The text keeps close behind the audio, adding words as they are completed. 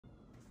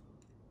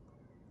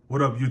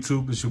What up,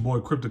 YouTube? It's your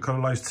boy Crypto Color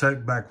Lights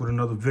Tech back with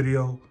another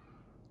video.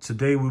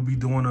 Today we'll be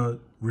doing a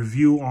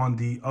review on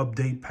the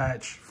update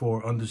patch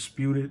for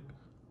Undisputed.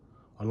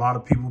 A lot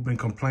of people have been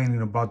complaining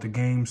about the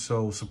game,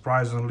 so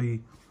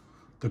surprisingly,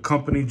 the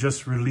company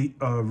just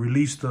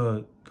released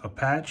a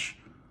patch.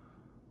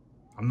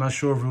 I'm not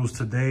sure if it was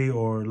today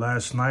or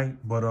last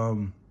night, but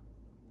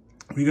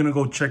we're gonna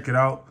go check it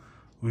out.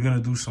 We're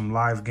gonna do some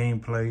live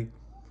gameplay.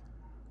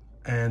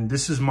 And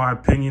this is my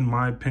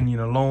opinion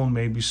alone.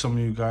 Maybe some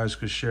of you guys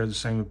could share the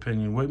same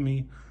opinion with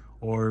me.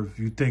 Or if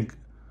you think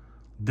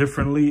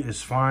differently,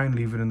 it's fine.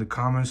 Leave it in the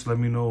comments. Let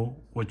me know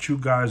what you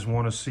guys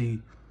want to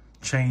see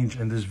change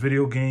in this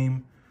video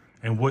game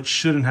and what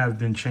shouldn't have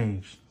been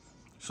changed.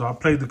 So I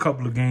played a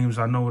couple of games.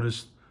 I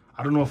noticed,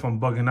 I don't know if I'm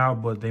bugging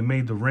out, but they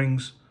made the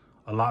rings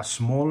a lot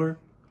smaller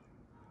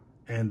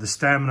and the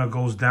stamina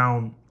goes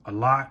down a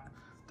lot.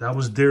 That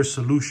was their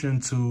solution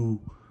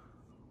to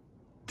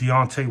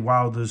Deontay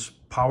Wilder's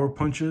power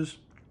punches.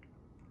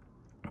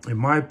 In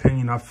my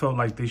opinion, I felt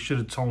like they should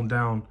have toned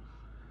down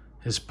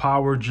his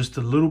power just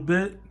a little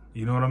bit.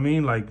 You know what I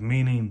mean? Like,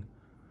 meaning,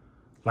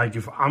 like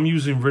if I'm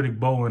using Riddick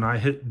Bowe and I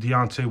hit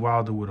Deontay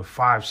Wilder with a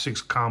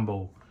 5-6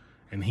 combo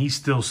and he's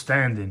still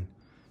standing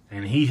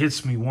and he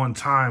hits me one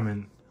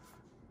time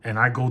and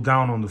I go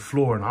down on the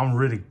floor and I'm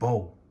Riddick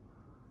Bowe.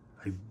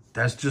 Like,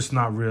 that's just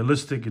not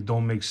realistic. It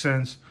don't make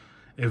sense.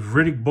 If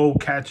Riddick Bowe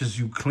catches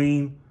you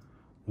clean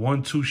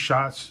 1-2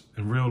 shots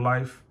in real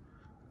life,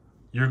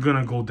 you're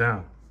gonna go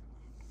down.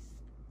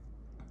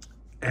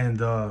 And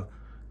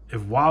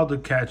if Wilder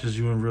catches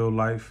you in real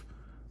life,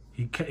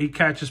 he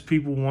catches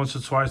people once or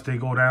twice, they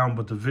go down,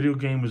 but the video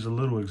game is a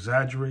little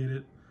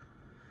exaggerated.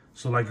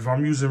 So like if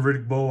I'm using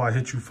Riddick Bowe, I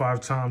hit you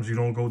 5 times, you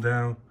don't go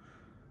down.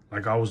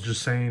 Like I was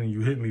just saying, and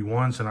you hit me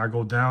once and I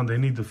go down, they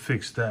need to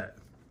fix that.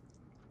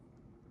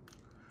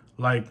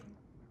 Like,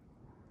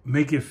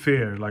 make it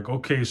fair. Like,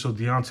 okay, so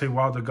Deontay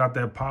Wilder got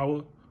that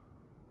power.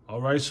 All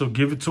right, so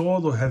give it to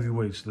all the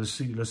heavyweights. Let's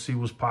see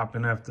what's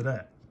popping after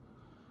that.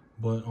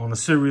 But on a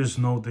serious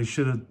note, they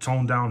should have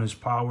toned down his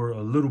power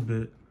a little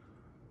bit.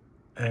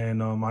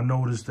 And I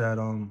noticed that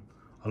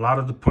a lot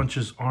of the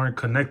punches aren't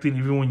connecting.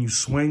 Even when you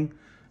swing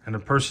and the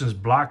person's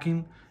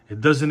blocking, it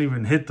doesn't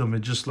even hit them.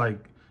 It just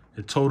like,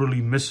 it totally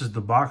misses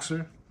the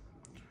boxer.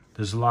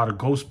 There's a lot of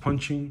ghost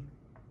punching.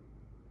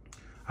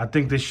 I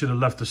think they should have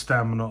left the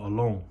stamina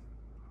alone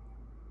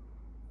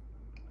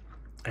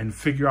and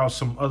figure out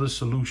some other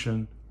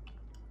solution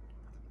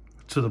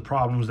to the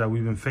problems that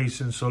we've been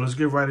facing. So let's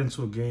get right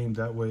into a game.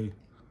 That way,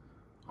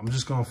 I'm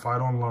just gonna fight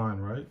online,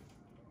 right?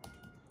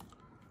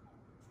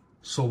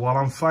 So while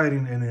I'm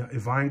fighting, and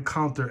if I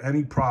encounter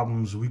any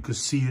problems, we could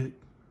see it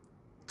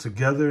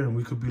together, and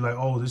we could be like,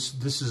 "Oh, this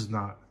is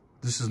not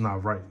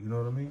right." You know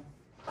what I mean?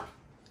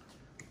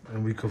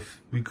 And we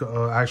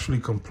could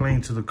actually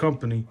complain to the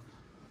company.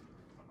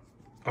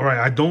 All right,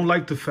 I don't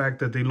like the fact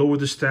that they lower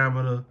the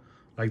stamina.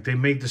 Like, they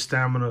make the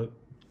stamina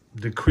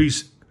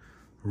decrease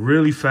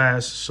really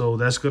fast, so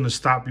that's going to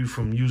stop you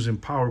from using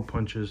power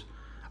punches.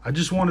 I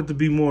just wanted to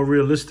be more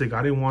realistic.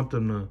 I didn't want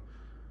them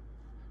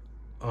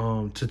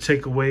to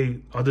take away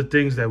other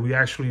things that we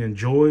actually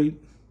enjoyed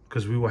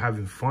because we were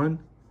having fun.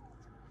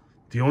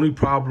 The only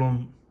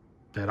problem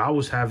that I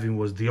was having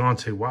was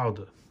Deontay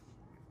Wilder.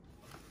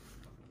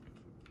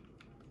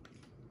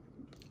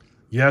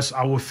 Yes,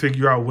 I would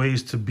figure out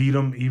ways to beat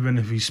him even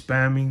if he's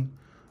spamming.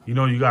 You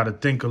know, you got to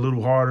think a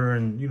little harder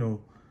and, you know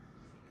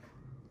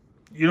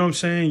what I'm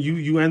saying?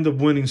 You end up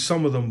winning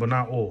some of them, but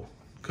not all,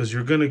 because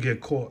you're going to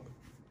get caught.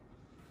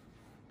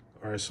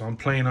 All right, so I'm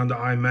playing on the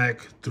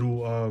iMac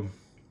through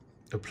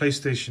the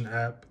PlayStation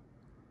app,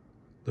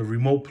 the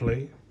remote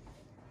play.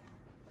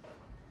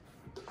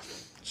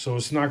 So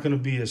it's not going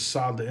to be as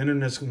solid. The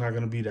internet's not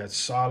going to be that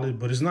solid,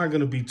 but it's not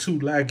going to be too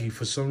laggy.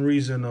 For some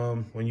reason,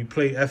 when you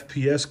play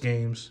FPS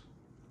games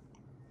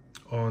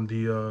on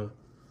the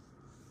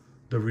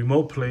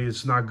remote play,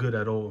 it's not good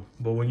at all.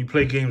 But when you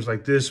play games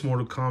like this,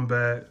 Mortal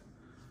Kombat,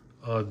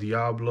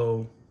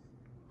 Diablo,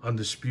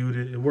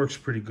 Undisputed, it works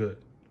pretty good.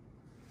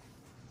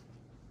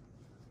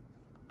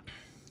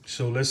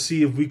 So let's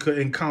see if we could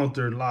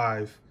encounter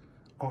live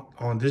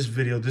on this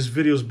video. This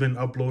video's been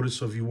uploaded,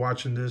 so if you're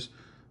watching this,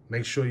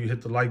 make sure you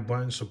hit the like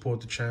button,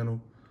 support the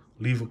channel,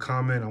 leave a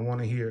comment. I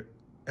want to hear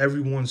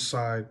everyone's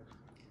side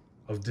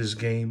of this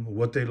game,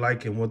 what they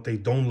like and what they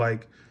don't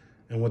like,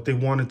 and what they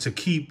wanted to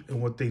keep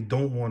and what they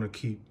don't want to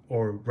keep,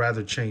 or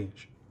rather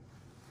change.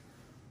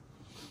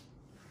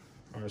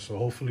 All right, so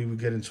hopefully we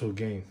get into a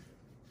game.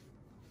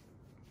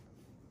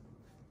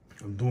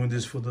 I'm doing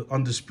this for the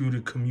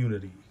Undisputed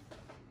community.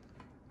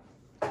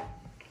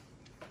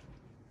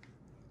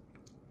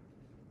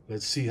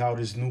 Let's see how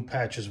this new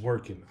patch is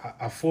working.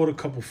 I fought a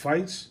couple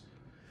fights,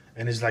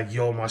 and it's like,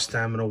 yo, my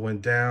stamina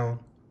went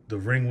down. The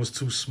ring was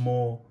too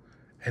small.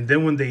 And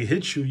then when they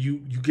hit you,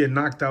 you get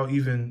knocked out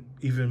even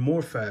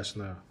more fast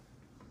now.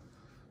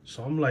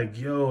 So I'm like,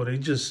 yo, they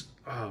just,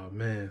 oh,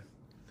 man.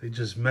 They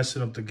just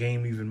messing up the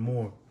game even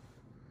more.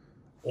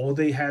 All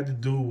they had to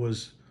do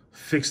was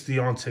fix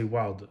Deontay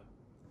Wilder.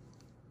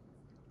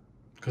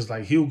 Because,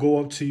 like, he'll go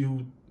up to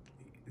you.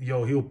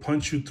 yo, he'll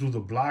punch you through the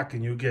block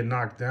and you'll get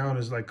knocked down.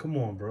 It's like, come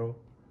on, bro.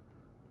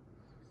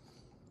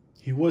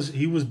 He was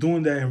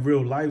doing that in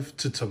real life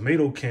to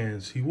tomato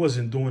cans. He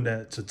wasn't doing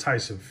that to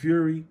Tyson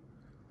Fury.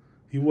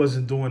 He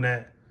wasn't doing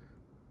that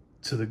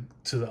to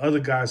the other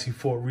guys he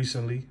fought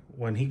recently.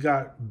 When he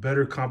got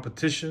better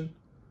competition,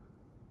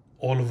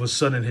 all of a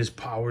sudden his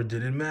power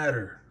didn't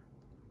matter.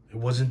 It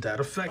wasn't that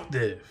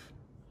effective.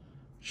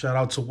 Shout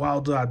out to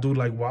Wilder. I do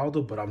like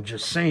Wilder, but I'm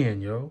just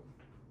saying, yo.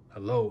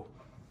 Hello.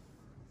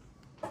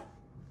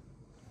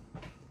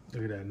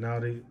 Look at that. Now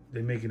they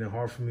making it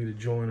hard for me to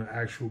join an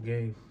actual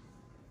game.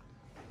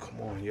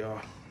 Come on,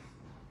 y'all.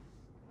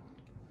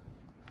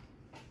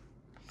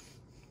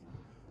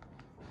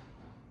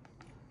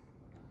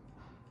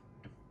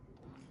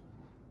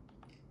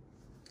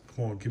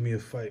 Come on, give me a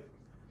fight.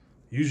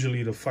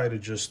 Usually the fight will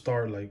just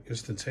start like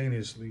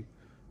instantaneously.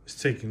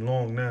 It's taking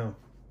long now.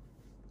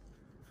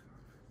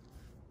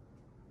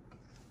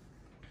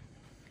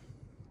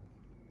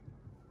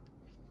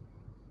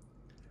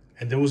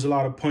 And there was a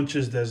lot of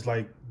punches that's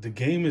like, the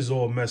game is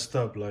all messed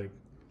up. Like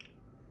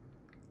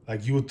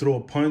you would throw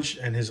a punch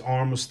and his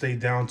arm would stay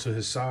down to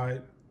his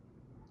side.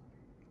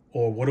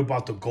 Or what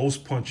about the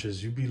ghost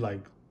punches? You'd be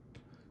like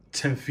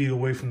 10 feet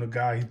away from the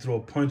guy, he'd throw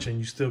a punch and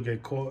you still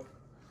get caught.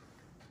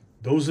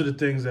 Those are the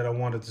things that I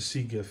wanted to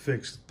see get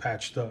fixed,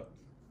 patched up.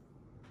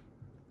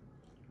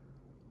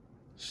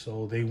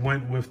 So they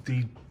went with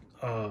the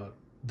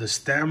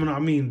stamina. I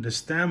mean, the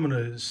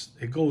stamina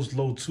it goes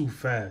low too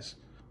fast.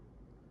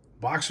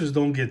 Boxers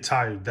don't get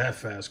tired that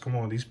fast. Come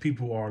on, these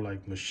people are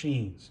like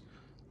machines.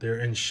 They're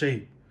in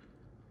shape.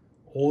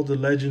 All the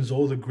legends,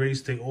 all the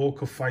greats, they all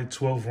could fight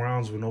 12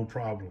 rounds with no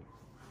problem.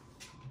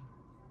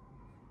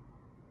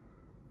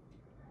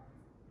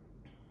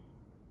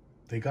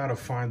 They got to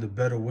find a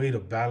better way to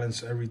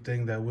balance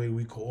everything. That way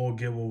we could all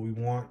get what we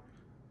want.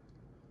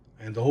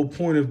 And the whole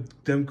point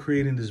of them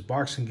creating this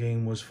boxing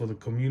game was for the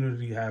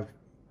community to have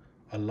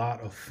a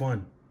lot of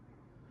fun.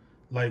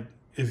 Like,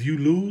 if you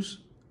lose,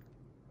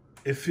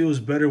 it feels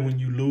better when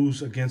you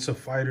lose against a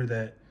fighter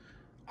that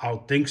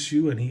outthinks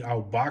you and he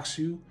outboxes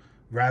you,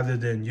 rather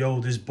than, yo,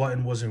 this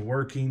button wasn't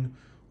working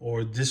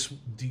or this,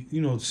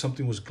 you know,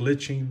 something was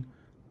glitching.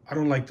 I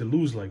don't like to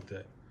lose like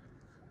that.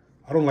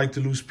 I don't like to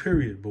lose,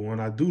 period. But when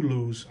I do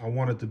lose, I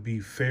want it to be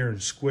fair and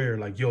square.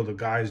 Like, yo, the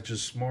guy's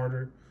just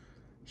smarter.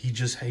 He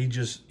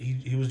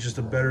was just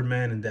a better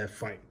man in that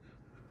fight.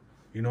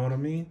 You know what I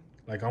mean?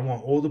 Like, I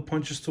want all the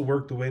punches to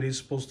work the way they're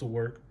supposed to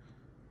work.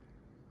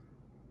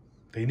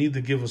 They need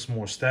to give us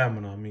more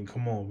stamina. I mean,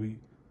 come on.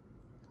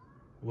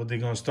 What, they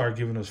gonna start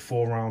giving us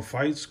 4-round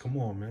fights? Come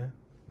on, man.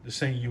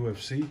 This ain't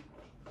UFC.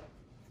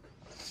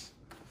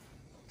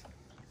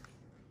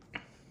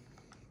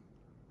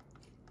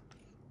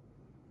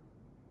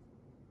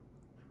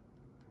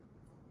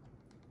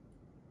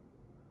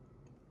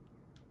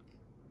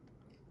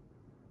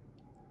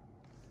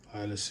 All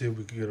right, let's see if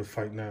we can get a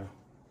fight now.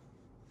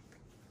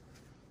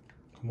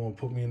 Come on,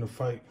 put me in a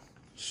fight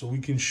so we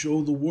can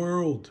show the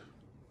world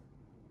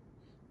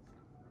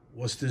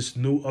what's this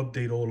new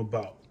update all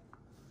about.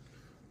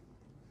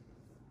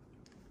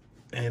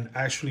 And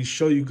actually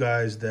show you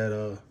guys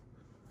that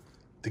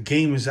the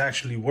game is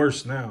actually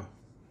worse now.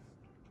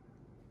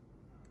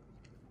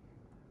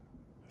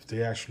 If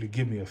they actually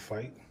give me a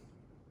fight.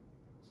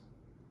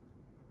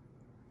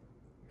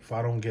 If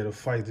I don't get a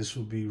fight, this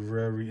will be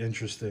very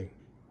interesting.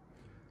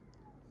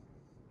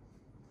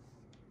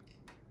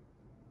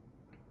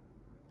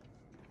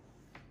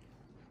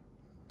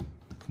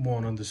 Come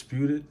on,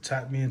 Undisputed.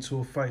 Tap me into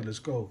a fight. Let's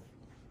go.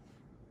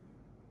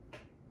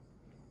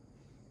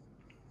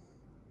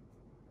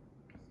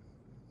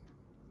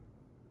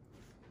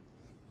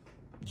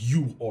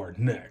 You are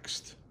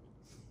next.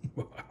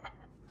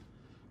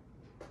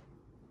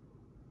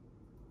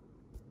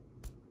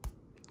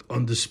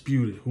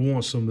 Undisputed. Who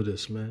wants some of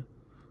this, man?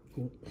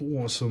 Who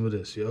wants some of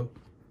this, yo?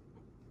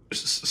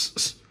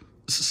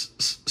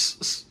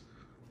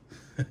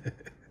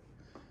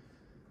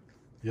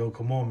 Yo,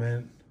 come on,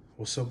 man.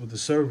 What's up with the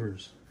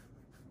servers?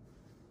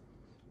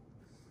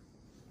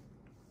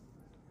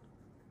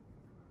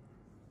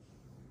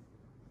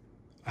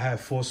 I had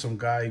fought some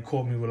guy, he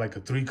caught me with like a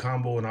 3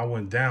 combo and I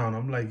went down.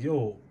 I'm like,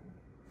 yo,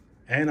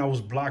 and I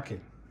was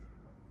blocking.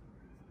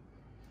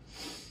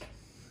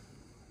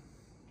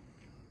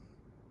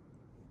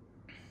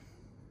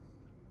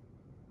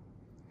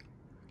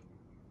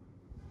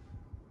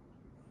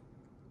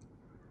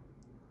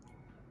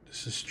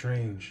 This is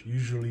strange.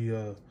 Usually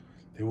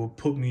they will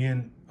put me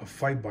in a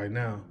fight by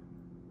now.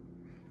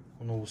 I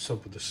don't know what's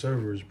up with the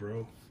servers,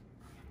 bro.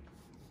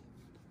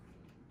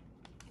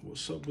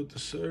 What's up with the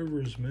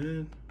servers,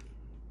 man?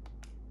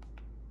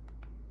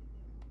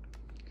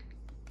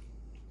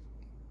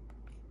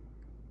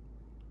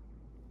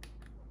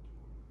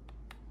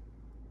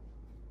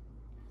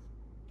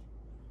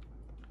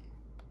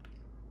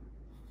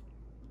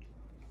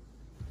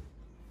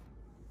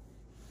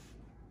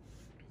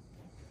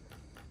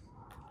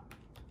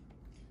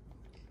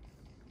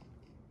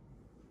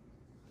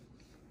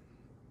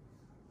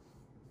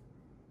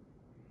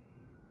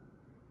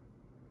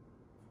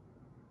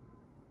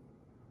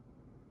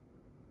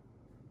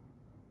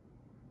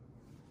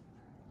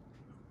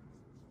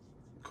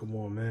 Come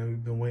on, man.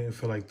 We've been waiting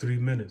for like 3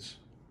 minutes.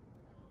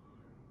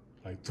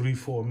 Like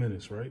 3-4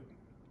 minutes, right?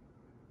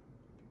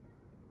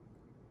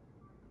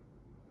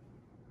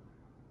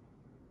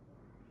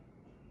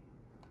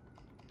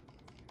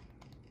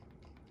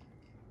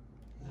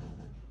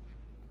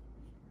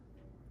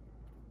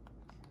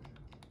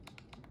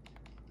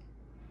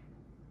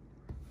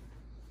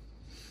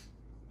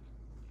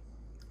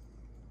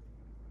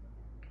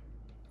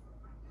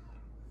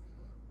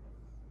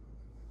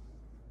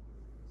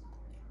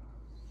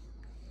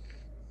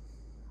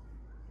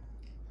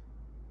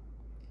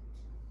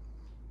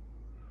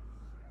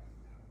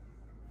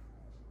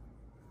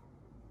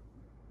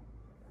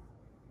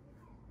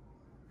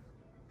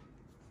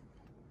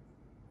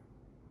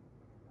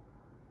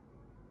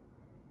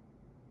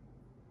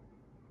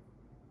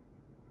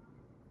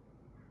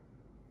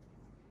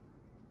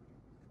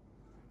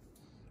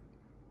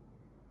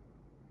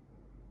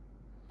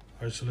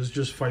 All right, so let's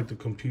just fight the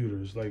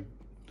computers. Like,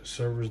 the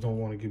servers don't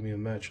want to give me a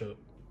matchup.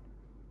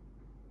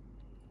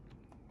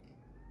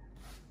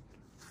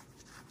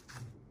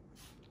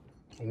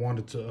 I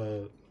wanted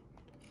to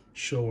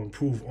show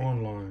improve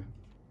online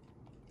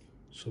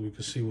so we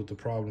could see what the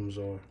problems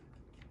are.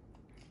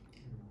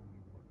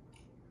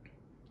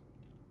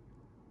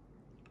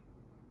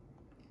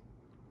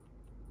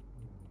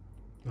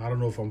 I don't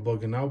know if I'm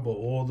bugging out, but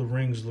all the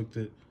rings looked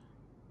at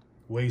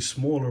way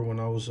smaller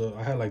when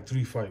I had like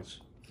 3 fights.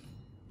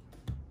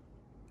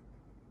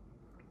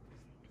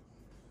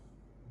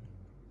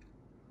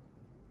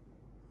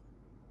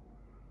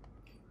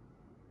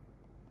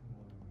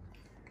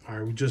 All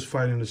right, we're just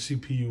fighting the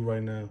CPU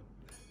right now.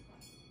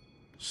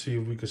 See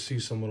if we can see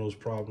some of those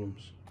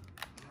problems.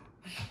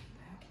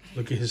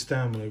 Look at his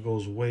stamina, it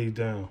goes way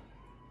down.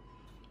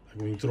 Like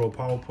when you throw a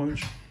power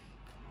punch,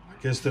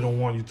 I guess they don't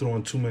want you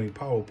throwing too many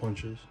power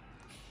punches.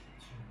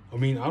 I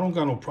mean, I don't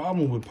got no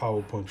problem with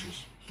power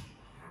punches.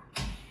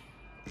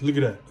 Look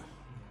at that.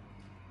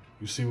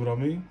 You see what I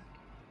mean?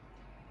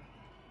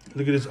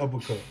 Look at this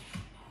uppercut.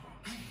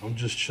 I'm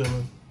just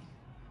chilling.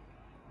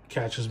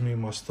 Catches me in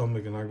my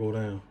stomach and I go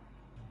down.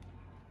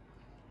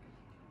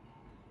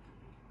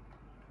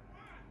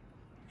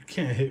 You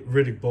can't hit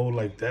Riddick Bowe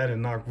like that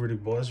and knock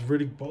Riddick Bowe. That's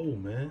Riddick Bowe,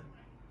 man.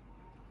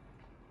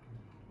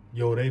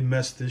 Yo, they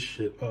messed this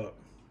shit up.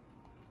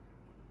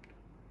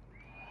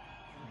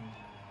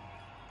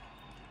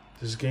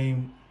 This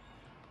game,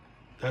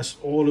 that's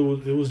all it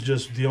was. It was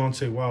just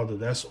Deontay Wilder.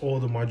 That's all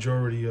the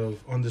majority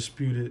of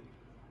Undisputed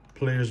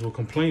players were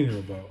complaining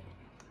about.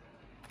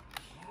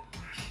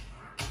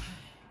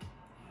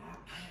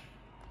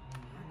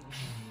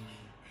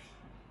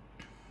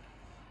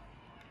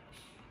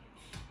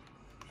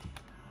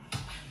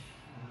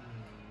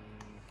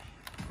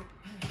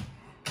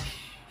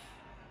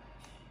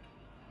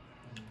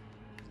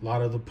 A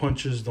lot of the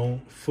punches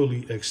don't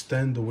fully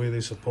extend the way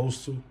they're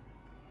supposed to.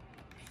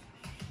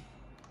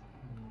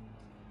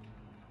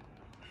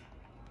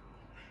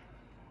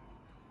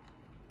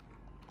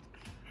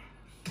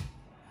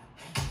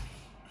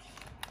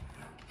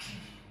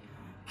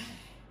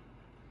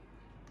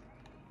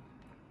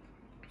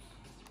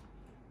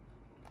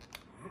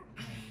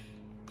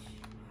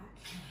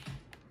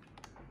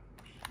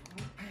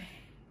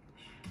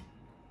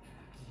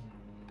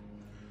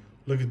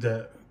 Look at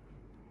that.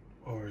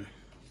 All right.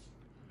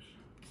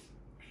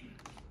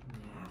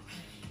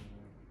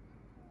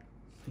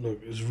 Look,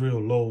 it's real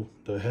low.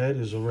 The head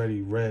is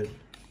already red.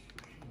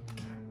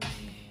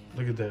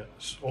 Look at that.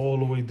 It's all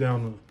the way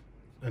down,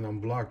 and I'm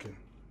blocking.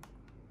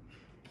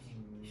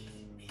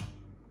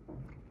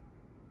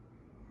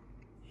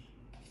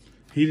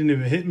 He didn't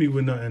even hit me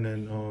with nothing,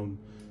 and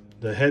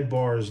the head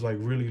bar is like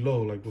really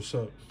low. Like, what's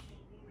up?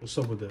 What's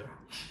up with that?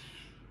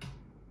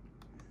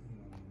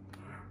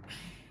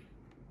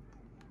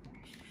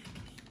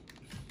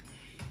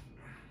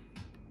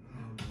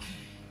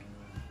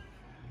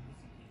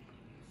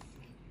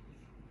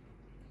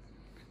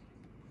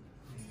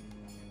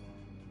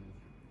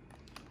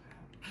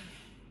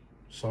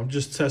 So I'm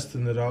just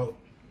testing it out.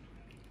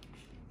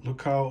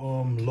 Look how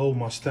low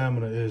my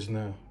stamina is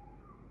now.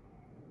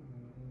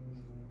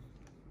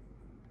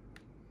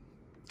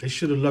 They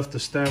should have left the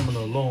stamina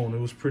alone. It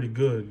was pretty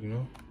good, you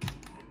know.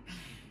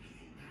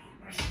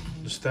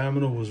 The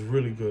stamina was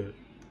really good.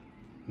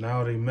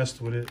 Now they messed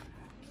with it.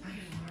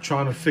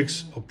 Trying to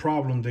fix a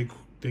problem,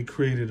 they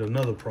created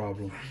another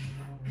problem.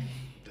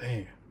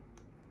 Damn.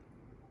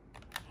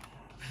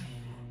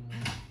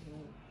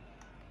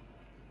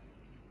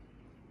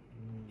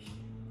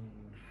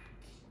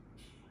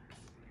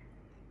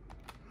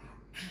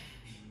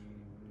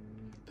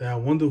 I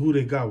wonder who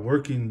they got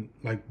working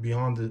like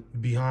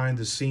behind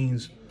the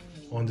scenes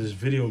on this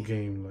video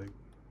game. Like,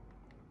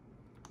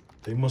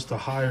 they must have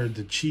hired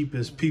the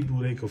cheapest people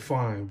they could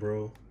find,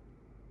 bro.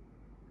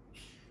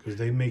 Because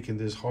they making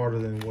this harder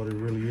than what it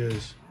really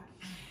is.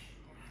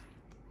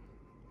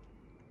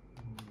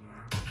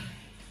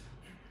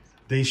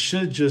 They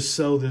should just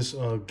sell this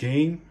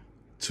game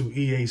to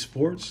EA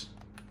Sports.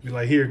 Be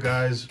like, here,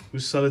 guys, we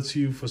sell it to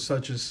you for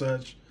such and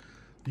such.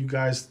 You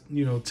guys,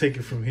 you know, take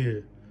it from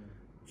here.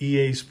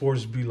 EA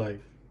Sports be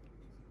like,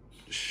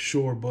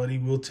 Sure, buddy,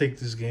 we'll take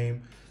this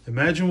game.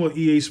 Imagine what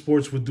EA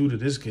Sports would do to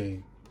this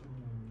game.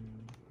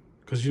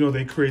 Because, you know,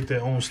 they create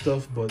their own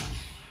stuff, but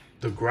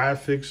the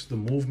graphics, the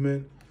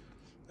movement,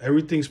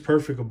 everything's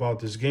perfect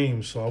about this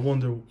game. So I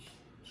wonder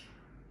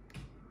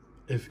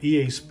if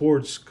EA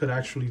Sports could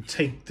actually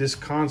take this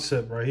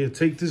concept right here,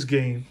 take this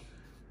game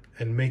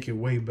and make it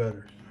way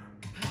better.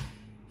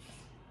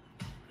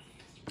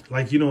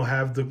 Like, you know,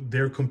 have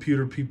their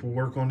computer people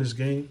work on this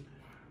game.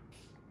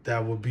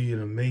 That would be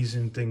an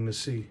amazing thing to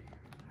see.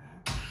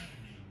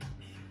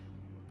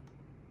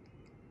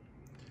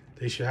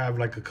 They should have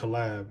like a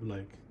collab,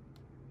 like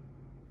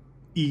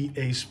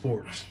EA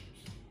Sports.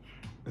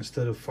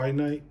 Instead of Fight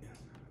Night,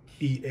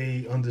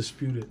 EA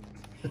Undisputed.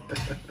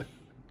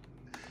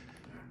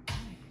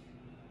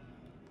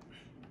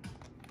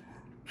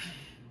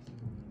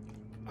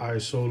 All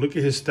right, so look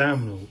at his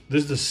stamina.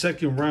 This is the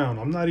second round.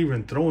 I'm not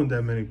even throwing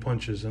that many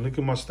punches. And look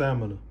at my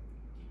stamina.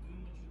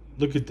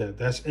 Look at that.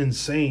 That's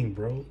insane,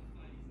 bro.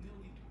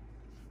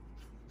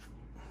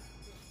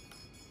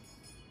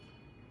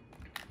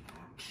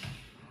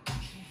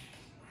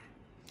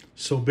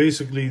 So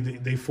basically,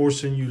 they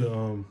forcing you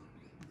to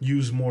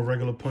use more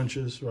regular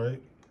punches,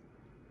 right?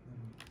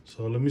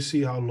 So let me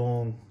see how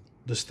long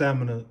the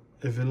stamina,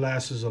 if it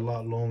lasts a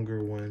lot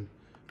longer when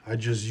I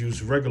just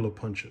use regular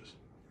punches.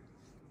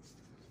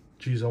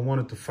 Geez, I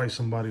wanted to fight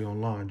somebody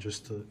online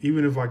just to,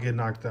 even if I get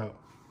knocked out,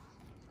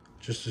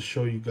 just to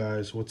show you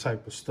guys what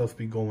type of stuff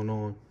be going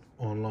on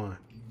online.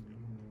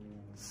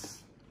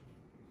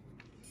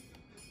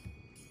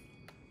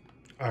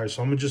 All right,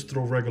 so I'm gonna just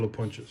throw regular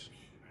punches.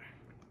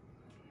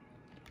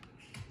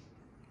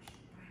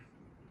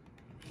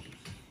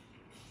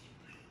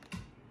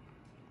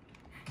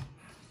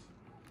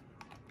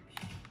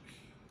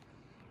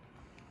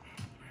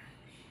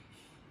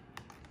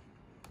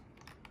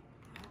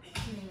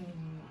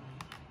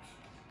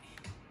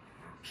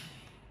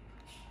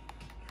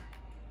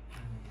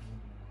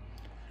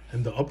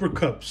 And the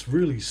uppercuts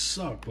really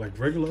suck. Like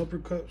regular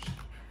uppercuts,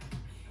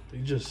 they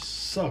just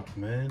suck,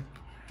 man.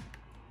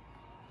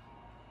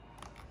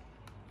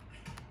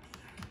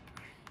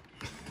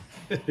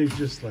 They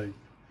just like,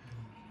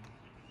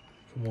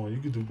 come on, you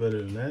can do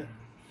better than that.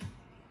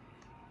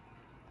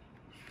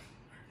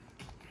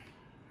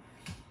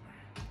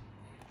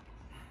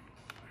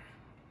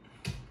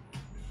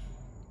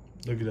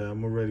 Look at that,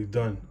 I'm already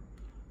done.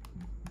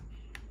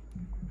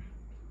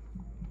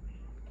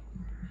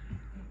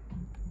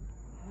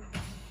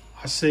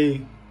 I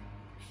say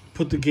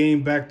put the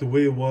game back the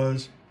way it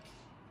was,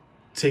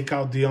 take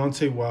out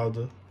Deontay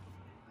Wilder,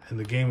 and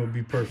the game would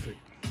be perfect.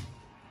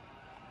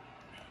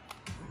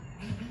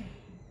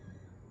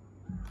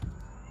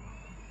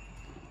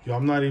 Yo,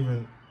 I'm not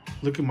even,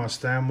 look at my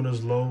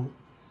stamina's low,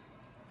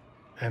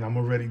 and I'm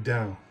already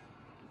down.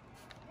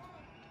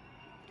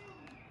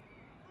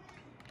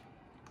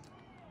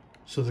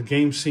 So the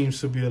game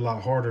seems to be a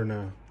lot harder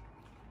now.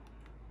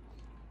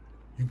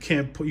 You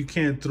can't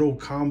throw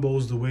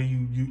combos the way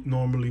you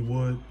normally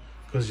would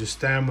because your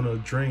stamina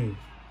drained.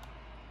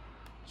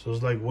 So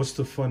it's like, what's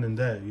the fun in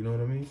that? You know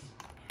what I mean?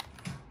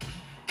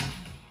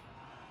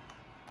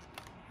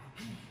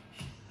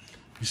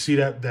 You see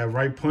that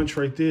right punch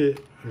right there?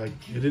 Like,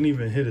 it didn't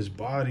even hit his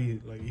body,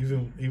 like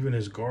even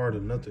his guard or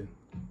nothing.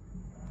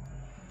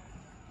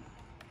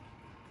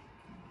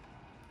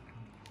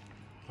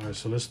 All right,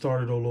 so let's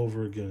start it all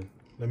over again.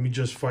 Let me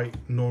just fight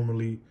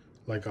normally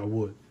like I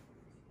would.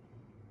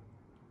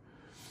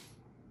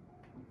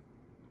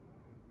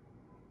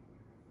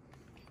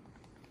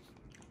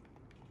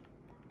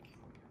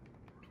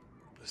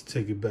 Let's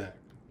take it back.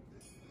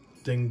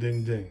 Ding,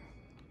 ding, ding.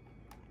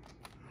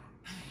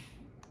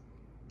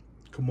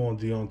 Come on,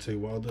 Deontay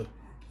Wilder.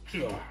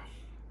 Ugh.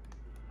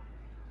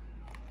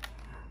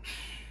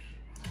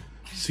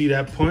 See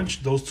that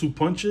punch? Those two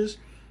punches?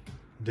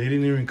 They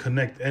didn't even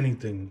connect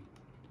anything.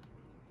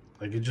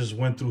 Like, it just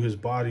went through his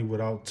body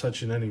without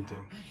touching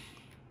anything.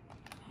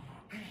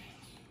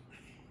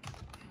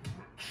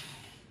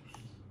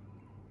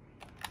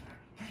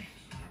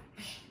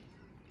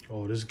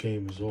 Oh, this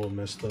game is all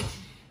messed up.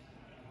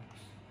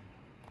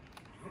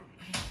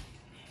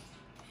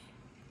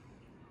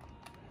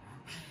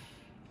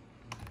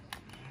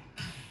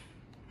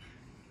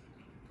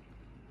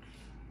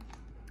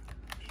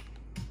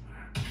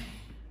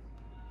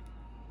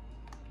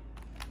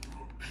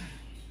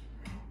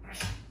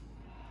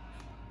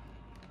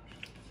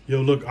 Yo,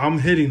 look, I'm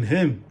hitting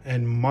him,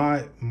 and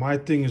my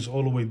thing is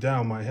all the way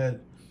down, my head,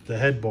 the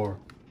head bar,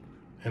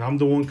 and I'm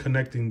the one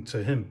connecting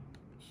to him.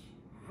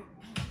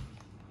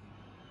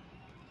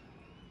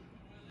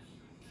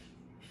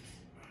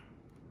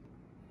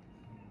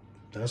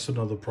 That's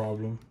another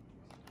problem.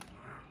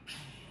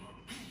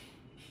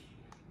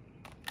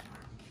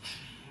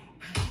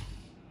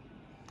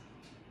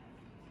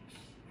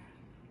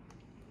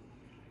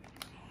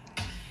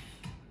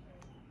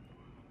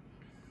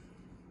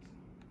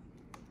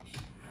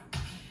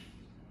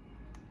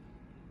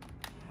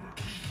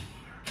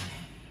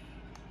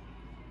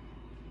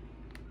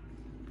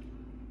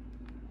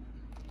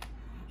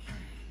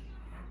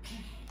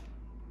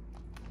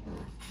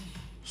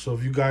 So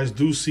if you guys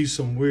do see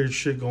some weird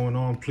shit going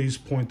on, please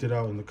point it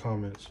out in the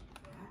comments.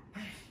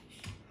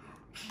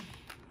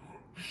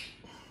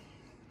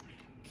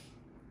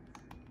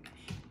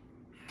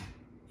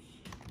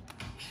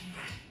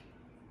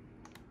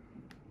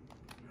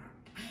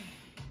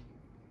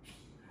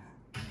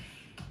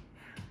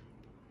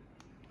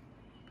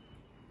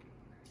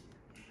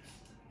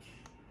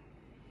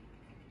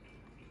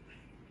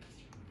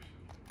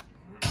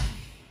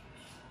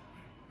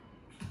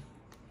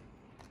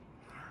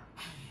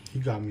 He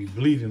got me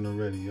bleeding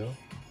already, yo.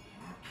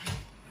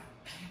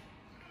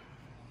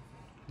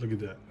 Look at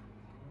that.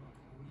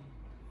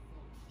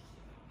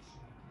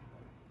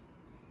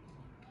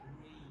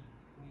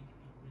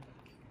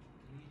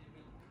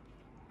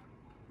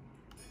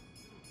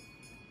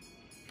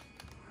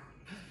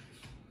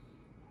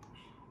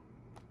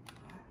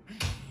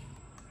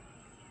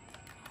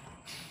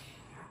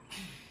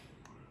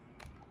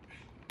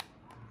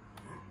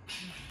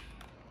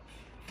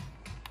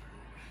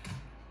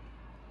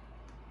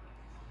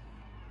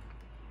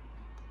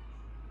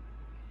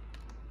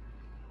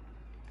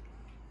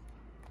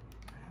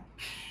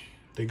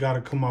 They got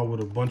to come out with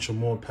a bunch of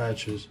more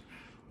patches.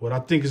 What I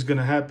think is going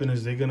to happen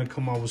is they're going to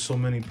come out with so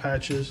many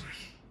patches,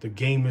 the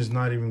game is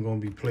not even going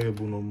to be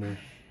playable no more.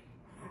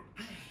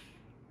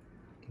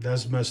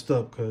 That's messed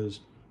up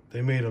because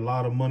they made a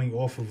lot of money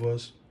off of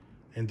us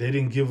and they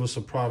didn't give us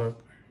a product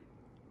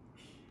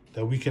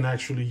that we can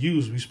actually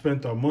use. We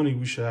spent our money.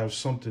 We should have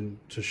something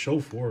to show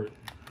for it.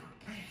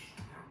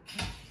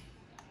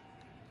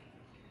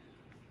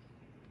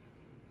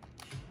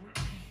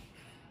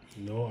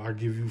 You know, I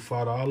give you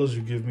 $5,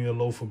 you give me a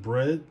loaf of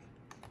bread.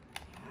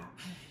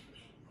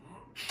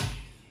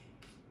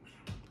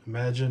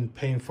 Imagine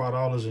paying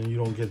 $5 and you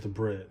don't get the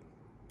bread.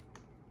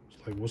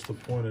 It's like, what's the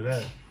point of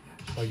that?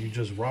 It's like you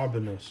just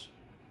robbing us.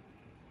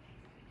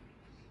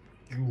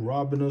 You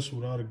robbing us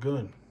without a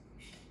gun.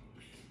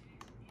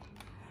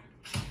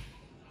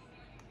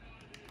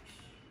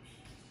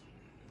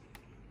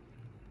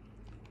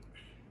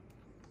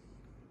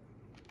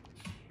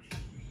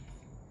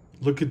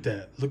 Look at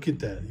that. Look at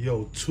that.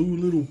 Yo, 2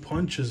 little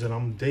punches and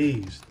I'm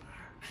dazed.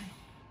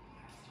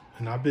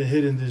 And I've been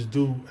hitting this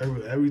dude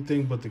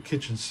everything but the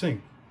kitchen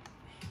sink.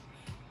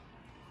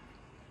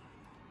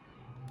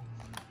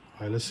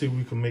 All right, let's see if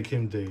we can make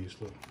him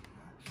dazed. Look.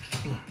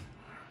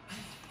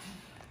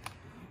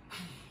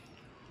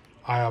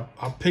 I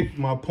picked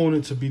my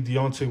opponent to be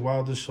Deontay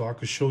Wilder so I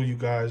could show you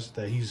guys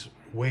that he's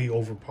way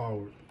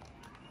overpowered.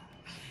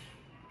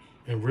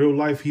 In real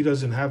life, he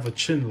doesn't have a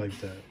chin like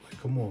that.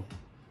 Like, come on.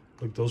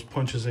 Look, those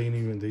punches ain't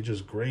even, they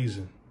just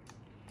grazing.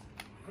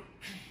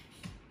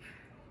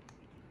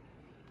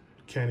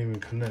 Can't even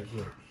connect,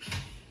 look.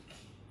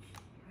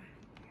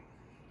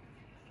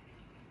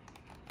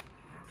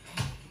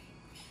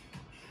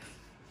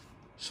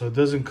 So it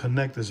doesn't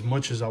connect as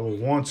much as I would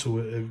want to.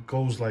 It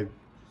goes like,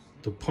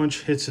 the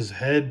punch hits his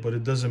head, but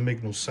it doesn't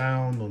make no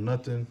sound or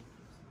nothing.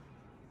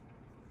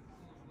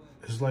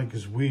 It's like,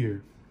 it's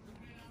weird.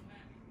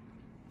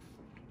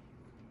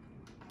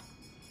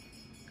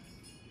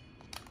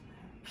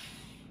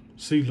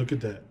 See, look at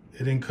that.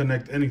 It didn't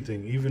connect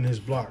anything, even his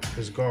block,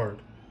 his guard.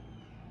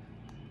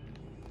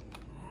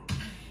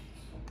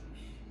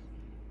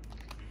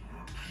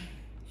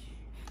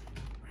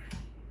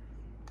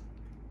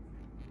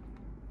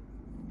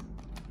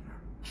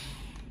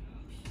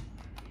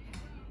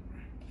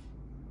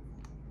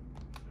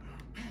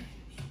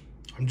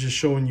 I'm just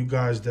showing you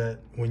guys that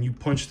when you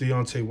punch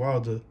Deontay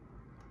Wilder,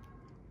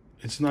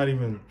 it's not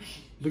even,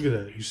 look at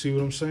that. You see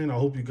what I'm saying? I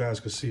hope you guys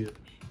can see it.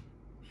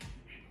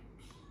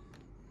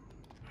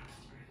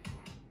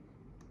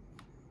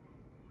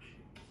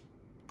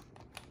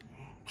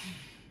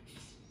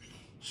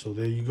 So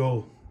there you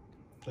go.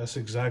 That's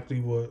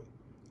exactly what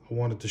I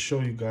wanted to show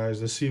you guys.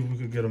 Let's see if we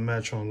could get a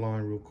match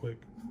online real quick.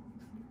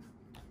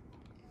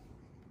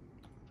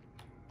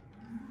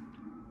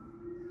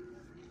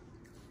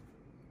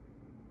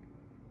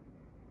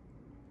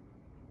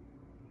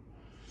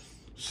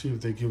 See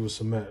if they give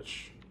us a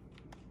match.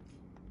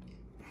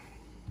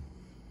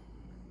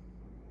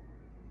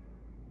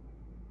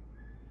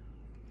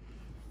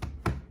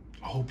 I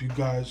hope you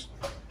guys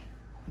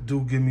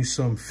do give me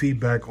some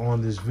feedback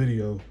on this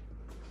video.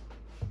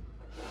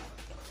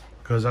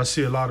 Because I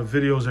see a lot of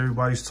videos,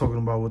 everybody's talking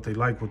about what they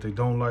like, what they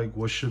don't like,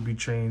 what should be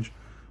changed,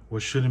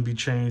 what shouldn't be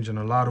changed, and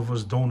a lot of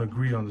us don't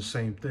agree on the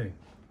same thing.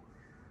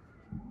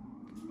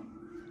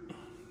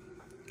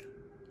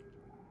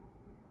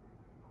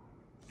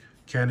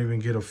 Can't even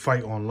get a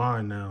fight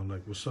online now.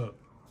 Like, what's up?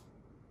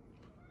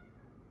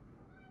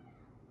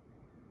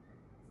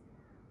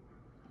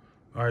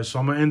 All right, so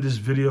I'm going to end this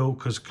video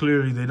because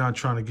clearly they're not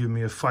trying to give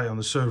me a fight on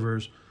the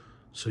servers.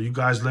 So you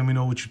guys let me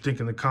know what you think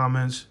in the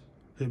comments.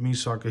 Hit me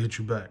so I can hit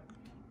you back.